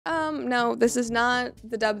No, this is not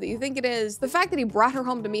the dub that you think it is. The fact that he brought her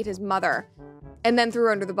home to meet his mother and then threw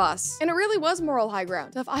her under the bus. And it really was moral high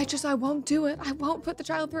ground of, I won't do it. I won't put the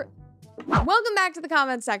child through. Welcome back to the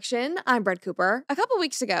comment section. I'm Brett Cooper. A couple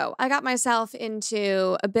weeks ago, I got myself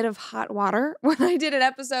into a bit of hot water when I did an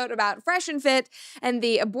episode about Fresh and Fit and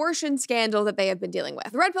the abortion scandal that they have been dealing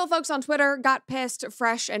with. The Red Pill folks on Twitter got pissed,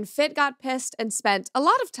 Fresh and Fit got pissed, and spent a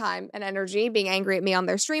lot of time and energy being angry at me on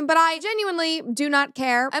their stream, but I genuinely do not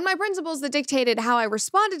care, and my principles that dictated how I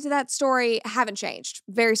responded to that story haven't changed.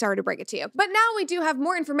 Very sorry to break it to you. But now we do have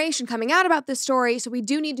more information coming out about this story, so we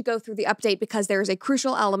do need to go through the update because there is a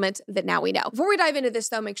crucial element that now we know. Before we dive into this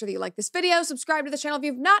though, make sure that you like this video, subscribe to the channel if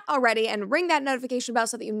you've not already, and ring that notification bell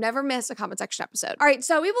so that you never miss a comment section episode. All right,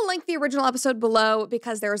 so we will link the original episode below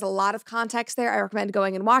because there is a lot of context there. I recommend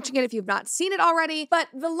going and watching it if you've not seen it already. But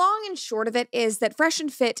the long and short of it is that Fresh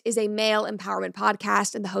and Fit is a male empowerment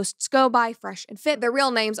podcast, and the hosts go by Fresh and Fit. Their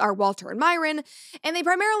real names are Walter and Myron, and they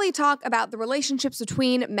primarily talk about the relationships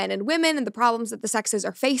between men and women and the problems that the sexes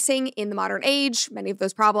are facing in the modern age. Many of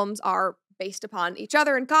those problems are based upon each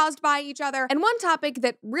other and caused by each other. And one topic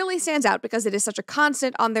that really stands out because it is such a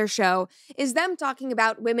constant on their show is them talking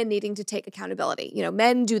about women needing to take accountability. You know,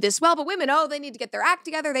 men do this well, but women, they need to get their act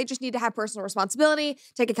together. They just need to have personal responsibility,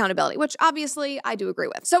 take accountability, which obviously I do agree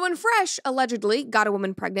with. So when Fresh allegedly got a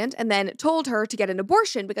woman pregnant and then told her to get an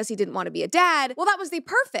abortion because he didn't want to be a dad, well, that was the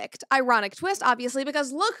perfect ironic twist, obviously,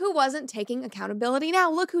 because look who wasn't taking accountability now.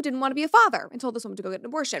 Look who didn't want to be a father and told this woman to go get an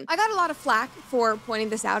abortion. I got a lot of flack for pointing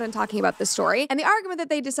this out and talking about this story. And the argument that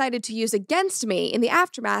they decided to use against me in the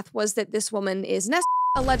aftermath was that this woman is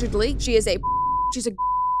allegedly, she's a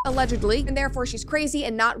allegedly, and therefore she's crazy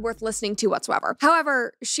and not worth listening to whatsoever.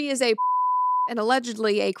 However, she is and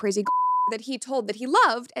allegedly a crazy that he told that he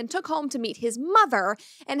loved and took home to meet his mother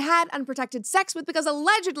and had unprotected sex with because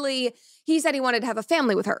allegedly he said he wanted to have a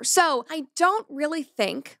family with her. So I don't really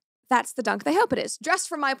think that's the dunk they hope it is. Just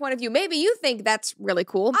from my point of view, maybe you think that's really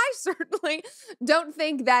cool. I certainly don't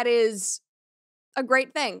think that is a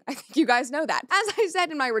great thing. I think you guys know that. As I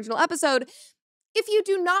said in my original episode, if you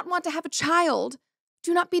do not want to have a child,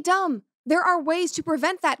 do not be dumb. There are ways to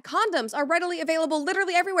prevent that. Condoms are readily available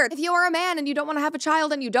literally everywhere. If you are a man and you don't want to have a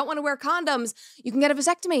child and you don't want to wear condoms, you can get a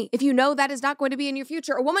vasectomy. If you know that is not going to be in your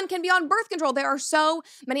future, a woman can be on birth control. There are so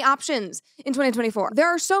many options in 2024. There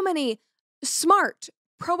are so many smart,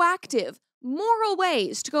 proactive, moral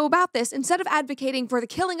ways to go about this instead of advocating for the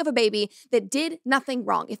killing of a baby that did nothing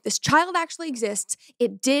wrong. If this child actually exists,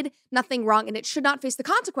 it did nothing wrong and it should not face the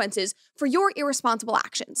consequences for your irresponsible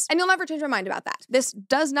actions. And you'll never change my mind about that. This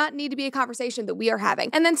does not need to be a conversation that we are having.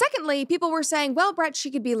 And then secondly, people were saying, well, Brett, she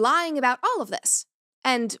could be lying about all of this.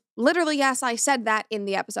 And literally, yes, I said that in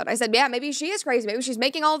the episode. I said, yeah, maybe she is crazy. Maybe she's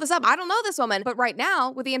making all of this up. I don't know this woman. But right now,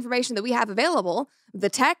 with the information that we have available, the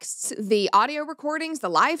texts, the audio recordings, the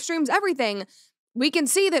live streams, everything, we can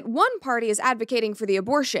see that one party is advocating for the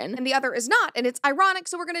abortion and the other is not. And it's ironic,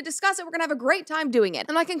 so we're going to discuss it. We're going to have a great time doing it.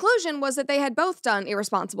 And my conclusion was that they had both done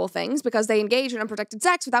irresponsible things because they engaged in unprotected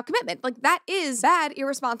sex without commitment. Like, that is bad,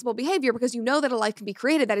 irresponsible behavior because you know that a life can be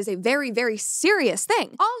created. That is a very, very serious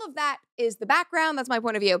thing. All of that is the background. That's my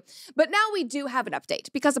point of view. But now we do have an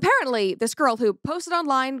update because apparently this girl who posted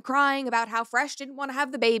online crying about how Fresh didn't want to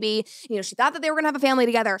have the baby, she thought that they were going to have a family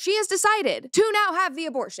together. She has decided to now have the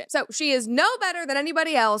abortion. So she is no better than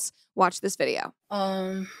anybody else. Watch this video.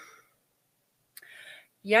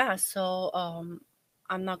 Yeah, so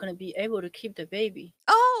I'm not going to be able to keep the baby.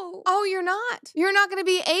 Oh, you're not. You're not going to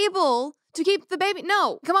be able to keep the baby.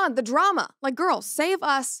 No, come on, the drama. Like, girl, save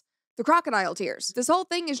us the crocodile tears. This whole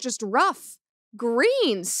thing is just rough.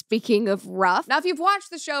 Green, speaking of rough. Now, if you've watched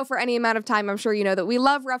the show for any amount of time, I'm sure you know that we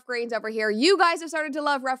love rough greens over here. You guys have started to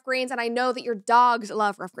love rough greens, and I know that your dogs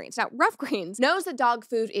love rough greens. Now, rough greens knows that dog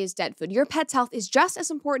food is dead food. Your pet's health is just as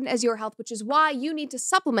important as your health, which is why you need to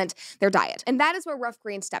supplement their diet. And that is where rough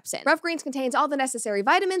greens steps in. Rough greens contains all the necessary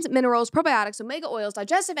vitamins, minerals, probiotics, omega oils,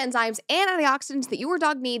 digestive enzymes, and antioxidants that your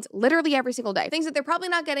dog needs literally every single day. Things that they're probably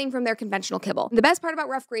not getting from their conventional kibble. And the best part about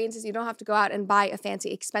rough greens is you don't have to go out and buy a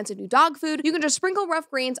fancy, expensive new dog food. You can just sprinkle rough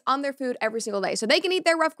greens on their food every single day. So they can eat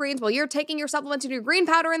their rough greens while you're taking your supplements and your green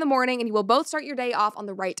powder in the morning, and you will both start your day off on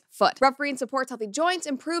the right foot. Rough greens supports healthy joints,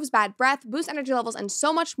 improves bad breath, boosts energy levels, and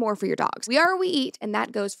so much more for your dogs. We are what we eat, and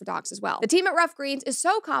that goes for dogs as well. The team at Rough Greens is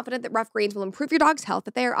so confident that Rough Greens will improve your dog's health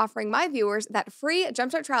that they are offering my viewers that free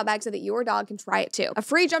Jumpstart trial bag so that your dog can try it too. A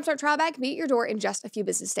free Jumpstart trial bag can be at your door in just a few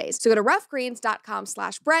business days. So go to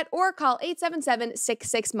roughgreens.com/Brett or call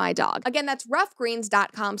 877-66-MY-DOG. Again, that's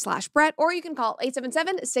roughgreens.com/Brett, or you can can call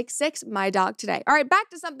 877-66-MY-DOG today. All right, back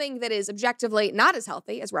to something that is objectively not as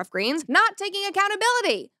healthy as rough greens, not taking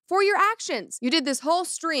accountability for your actions. You did this whole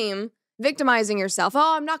stream victimizing yourself.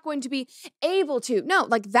 Oh, I'm not going to be able to. No,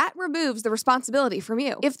 like that removes the responsibility from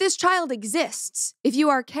you. If this child exists, if you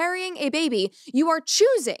are carrying a baby, you are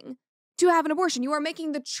choosing to have an abortion. You are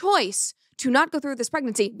making the choice to not go through this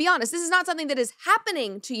pregnancy. Be honest, this is not something that is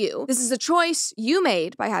happening to you. This is a choice you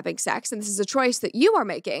made by having sex, and this is a choice that you are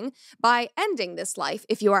making by ending this life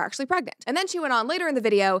if you are actually pregnant. And then she went on later in the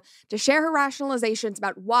video to share her rationalizations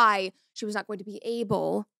about why she was not going to be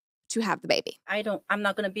able to have the baby. I'm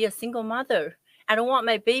not going to be a single mother. I don't want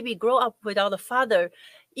my baby grow up without a father.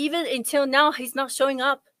 Even until now, he's not showing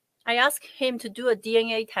up. I asked him to do a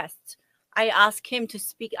DNA test. I asked him to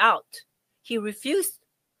speak out. He refused.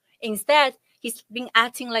 Instead, he's been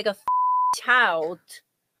acting like a child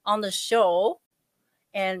on the show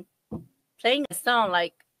and playing a song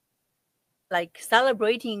like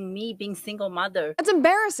celebrating me being single mother. That's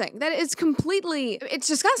embarrassing. That is completely, it's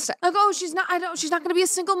disgusting. Like, oh, she's not going to be a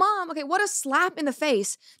single mom. Okay, what a slap in the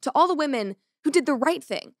face to all the women who did the right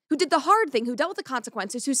thing, who did the hard thing, who dealt with the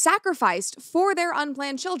consequences, who sacrificed for their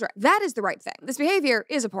unplanned children. That is the right thing. This behavior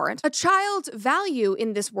is abhorrent. A child's value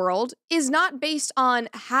in this world is not based on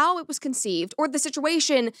how it was conceived or the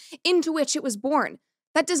situation into which it was born.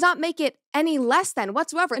 That does not make it any less than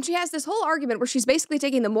whatsoever. And she has this whole argument where she's basically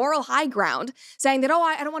taking the moral high ground, saying that, oh,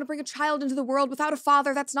 I don't want to bring a child into the world without a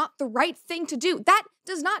father. That's not the right thing to do. That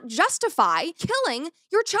does not justify killing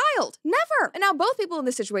your child. Never. And now both people in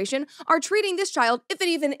this situation are treating this child, if it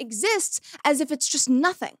even exists, as if it's just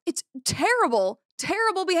nothing. It's terrible,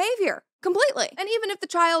 terrible behavior. Completely. And even if the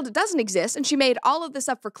child doesn't exist and she made all of this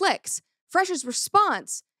up for clicks, Fresh's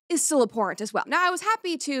response is still abhorrent as well. Now, I was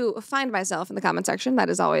happy to find myself in the comment section. That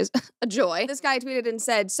is always a joy. This guy tweeted and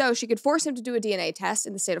said, so she could force him to do a DNA test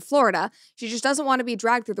in the state of Florida. She just doesn't want to be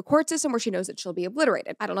dragged through the court system where she knows that she'll be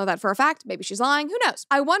obliterated. I don't know that for a fact. Maybe she's lying. Who knows?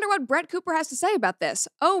 I wonder what Brett Cooper has to say about this.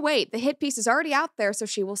 Oh, wait, the hit piece is already out there, so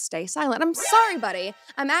she will stay silent. I'm sorry, buddy.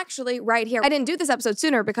 I'm actually right here. I didn't do this episode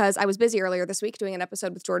sooner because I was busy earlier this week doing an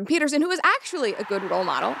episode with Jordan Peterson, who is actually a good role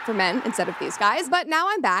model for men instead of these guys. But now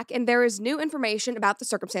I'm back, and there is new information about the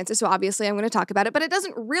circumstances, so obviously I'm going to talk about it, but it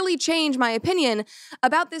doesn't really change my opinion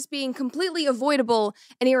about this being completely avoidable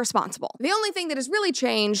and irresponsible. The only thing that has really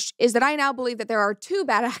changed is that I now believe that there are two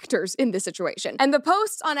bad actors in this situation. And the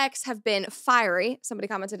posts on X have been fiery. Somebody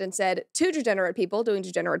commented and said, two degenerate people doing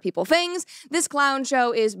degenerate people things. This clown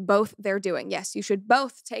show is both their doing. Yes, you should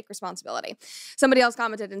both take responsibility. Somebody else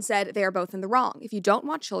commented and said, they are both in the wrong. If you don't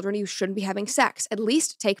want children, you shouldn't be having sex. At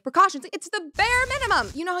least take precautions. It's the bare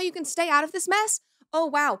minimum. You know how you can stay out of this mess? Oh,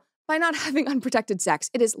 wow. By not having unprotected sex.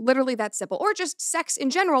 It is literally that simple. Or just sex in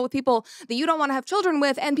general with people that you don't want to have children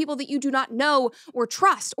with and people that you do not know or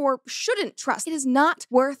trust or shouldn't trust. It is not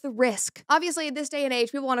worth the risk. Obviously, in this day and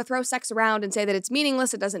age, people want to throw sex around and say that it's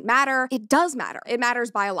meaningless, it doesn't matter. It does matter. It matters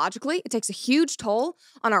biologically. It takes a huge toll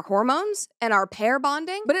on our hormones and our pair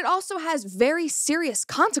bonding, but it also has very serious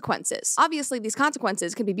consequences. Obviously, these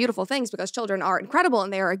consequences can be beautiful things because children are incredible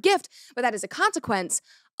and they are a gift, but that is a consequence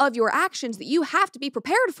of your actions that you have to be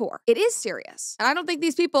prepared for. It is serious. And I don't think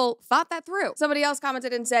these people thought that through. Somebody else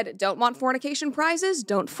commented and said, don't want fornication prizes?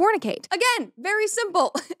 Don't fornicate. Again, very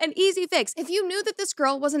simple, an easy fix. If you knew that this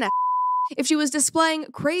girl was an if she was displaying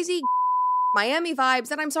crazy Miami vibes,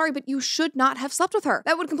 then I'm sorry, but you should not have slept with her.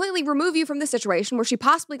 That would completely remove you from the situation where she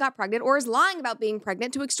possibly got pregnant or is lying about being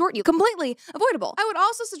pregnant to extort you. Completely avoidable. I would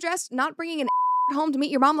also suggest not bringing an home to meet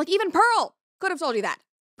your mom. Like even Pearl could have told you that.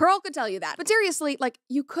 Pearl could tell you that. But seriously, like,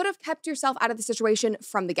 you could have kept yourself out of the situation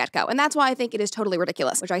from the get-go. And that's why I think it is totally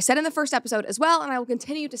ridiculous, which I said in the first episode as well, and I will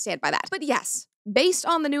continue to stand by that. But yes, based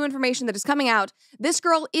on the new information that is coming out, this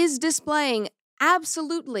girl is displaying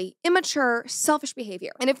absolutely immature, selfish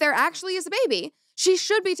behavior. And if there actually is a baby, she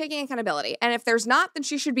should be taking accountability. And if there's not, then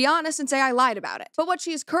she should be honest and say, I lied about it. But what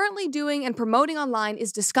she is currently doing and promoting online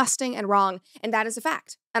is disgusting and wrong, and that is a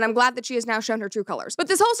fact. And I'm glad that she has now shown her true colors. But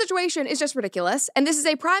this whole situation is just ridiculous, and this is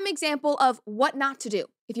a prime example of what not to do.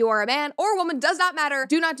 If you are a man or a woman, does not matter,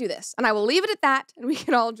 do not do this. And I will leave it at that, and we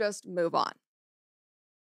can all just move on.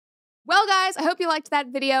 Well, guys, I hope you liked that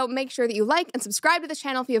video. Make sure that you like and subscribe to this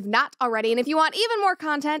channel if you have not already. And if you want even more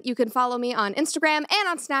content, you can follow me on Instagram and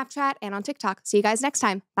on Snapchat and on TikTok. See you guys next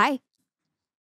time. Bye.